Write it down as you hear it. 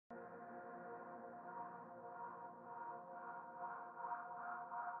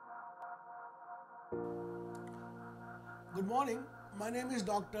Good morning. My name is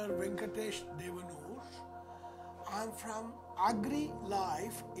Dr. Venkatesh Devanur. I am from Agri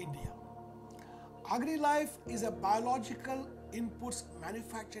Life, India. Agri Life is a biological inputs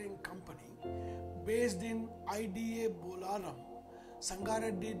manufacturing company based in IDA Bolaram,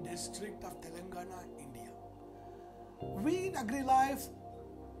 Sangareddy district of Telangana, India. We in Agri Life,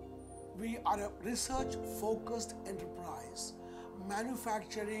 we are a research focused enterprise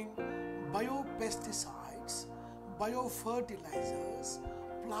manufacturing Bio Pesticides, Bio-Fertilizers,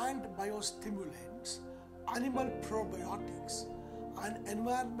 plant biostimulants, animal probiotics, and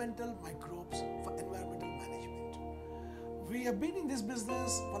environmental microbes for environmental management. We have been in this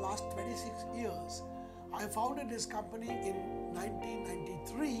business for the last 26 years. I founded this company in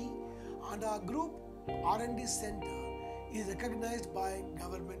 1993, and our group R&D center is recognized by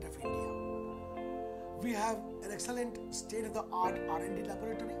Government of India. We have an excellent state-of-the-art R&D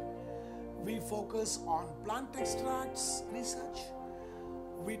laboratory. We focus on plant extracts research.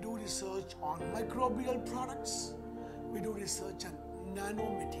 We do research on microbial products. We do research on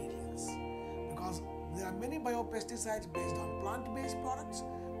nanomaterials because there are many biopesticides based on plant-based products,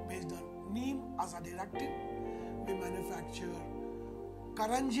 based on neem as a directive. We manufacture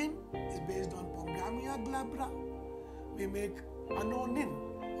Caranjin, is based on Pongamia glabra. We make Anonin,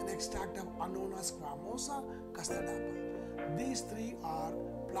 an extract of Annona squamosa, custard apple. These three are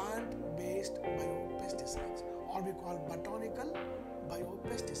plant-based biopesticides, or we call botanical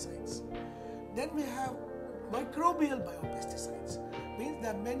biopesticides. Then we have microbial biopesticides, means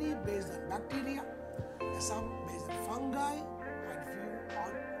there are many based on bacteria, some based on fungi, and few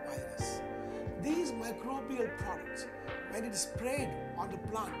on virus. These microbial products, when it is sprayed on the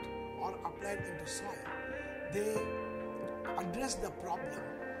plant or applied into soil, they address the problem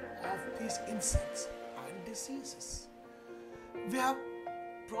of these insects and diseases. We have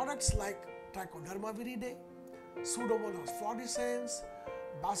products like Trichoderma viridae, Pseudomonas fluorescens,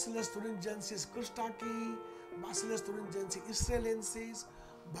 Bacillus thuringiensis christaki, Bacillus thuringiensis israelensis,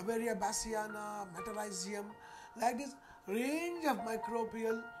 Bavaria bassiana, Metarhizium. Like this range of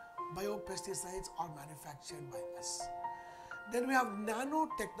microbial biopesticides are manufactured by us. Then we have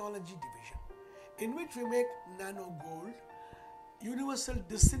nanotechnology division, in which we make nano gold, universal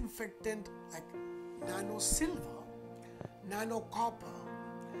disinfectant like nano silver, nano copper.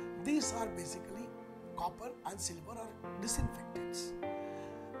 These are basically copper and silver are disinfectants.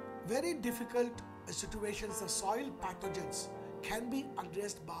 Very difficult situations of soil pathogens can be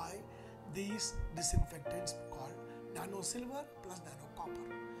addressed by these disinfectants called nano silver plus nano copper.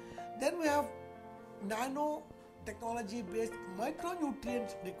 Then we have nanotechnology based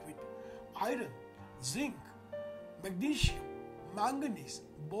micronutrient liquid, iron, zinc, magnesium, manganese,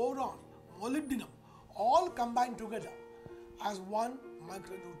 boron, molybdenum, all combined together as one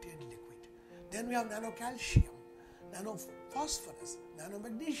micronutrient liquid. Then we have nanocalcium, nanophosphorus,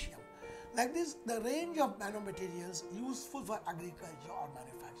 nanomagnesium. Like this, the range of nanomaterials useful for agriculture are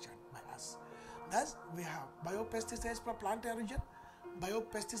manufactured by us. Thus, we have biopesticides for plant origin,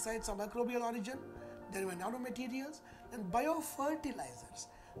 biopesticides of microbial origin, then we have nanomaterials, and biofertilizers.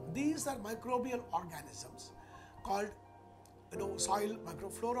 These are microbial organisms called soil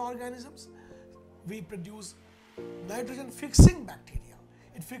microflora organisms. We produce nitrogen fixing bacteria.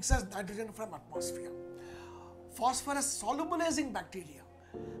 It fixes nitrogen from atmosphere. Phosphorus solubilizing bacteria.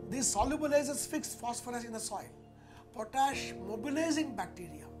 These solubilizers fix phosphorus in the soil. Potash mobilizing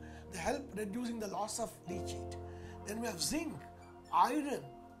bacteria. They help reducing the loss of leachate. Then we have zinc, iron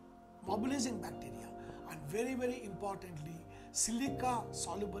mobilizing bacteria, and very, very importantly, silica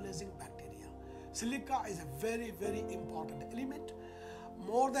solubilizing bacteria. Silica is a very, very important element.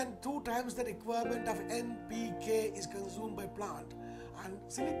 More than 2 times the requirement of NPK is consumed by plant, and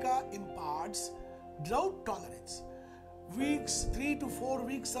silica imparts drought tolerance. 3 to 4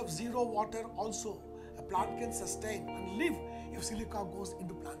 weeks of zero water also a plant can sustain and live if silica goes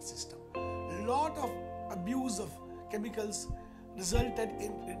into plant system. Lot of abuse of chemicals resulted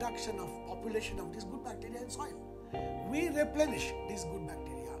in reduction of population of these good bacteria in soil. We replenish these good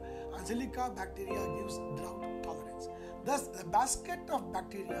bacteria, and silica bacteria gives drought tolerance. Thus, the basket of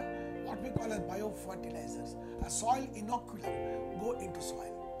bacteria, what we call as bio-fertilizers, a soil inoculum, go into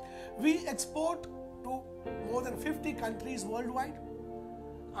soil. We export to more than 50 countries worldwide,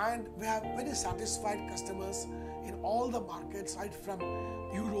 and we have very satisfied customers in all the markets, right from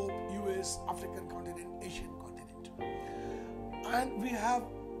Europe, US, African continent, Asian continent. And we have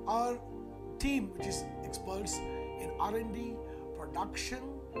our team, which is experts in R&D, production,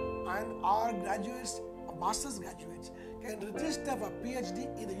 and our graduates, master's graduates, can register for PhD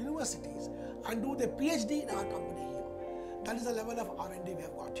in the universities and do the PhD in our company here. That is the level of R&D we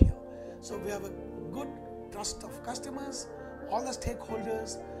have got here. So we have a good trust of customers, all the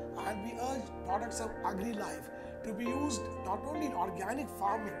stakeholders, and we urge products of Agri Life to be used not only in organic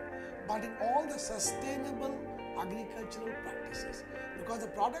farming but in all the sustainable agricultural practices, because the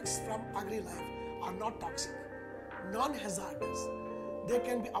products from Agri Life are not toxic, non-hazardous. They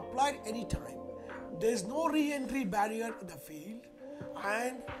can be applied anytime. There is no re-entry barrier in the field,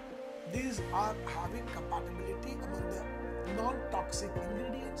 and these are having compatibility among the non-toxic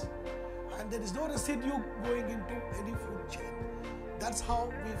ingredients, and there is no residue going into any food chain. That's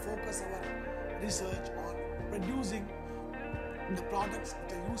how we focus our research on producing the products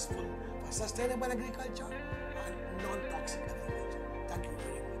that are useful for sustainable agriculture and non-toxic agriculture. Thank you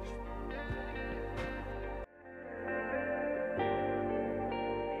very much.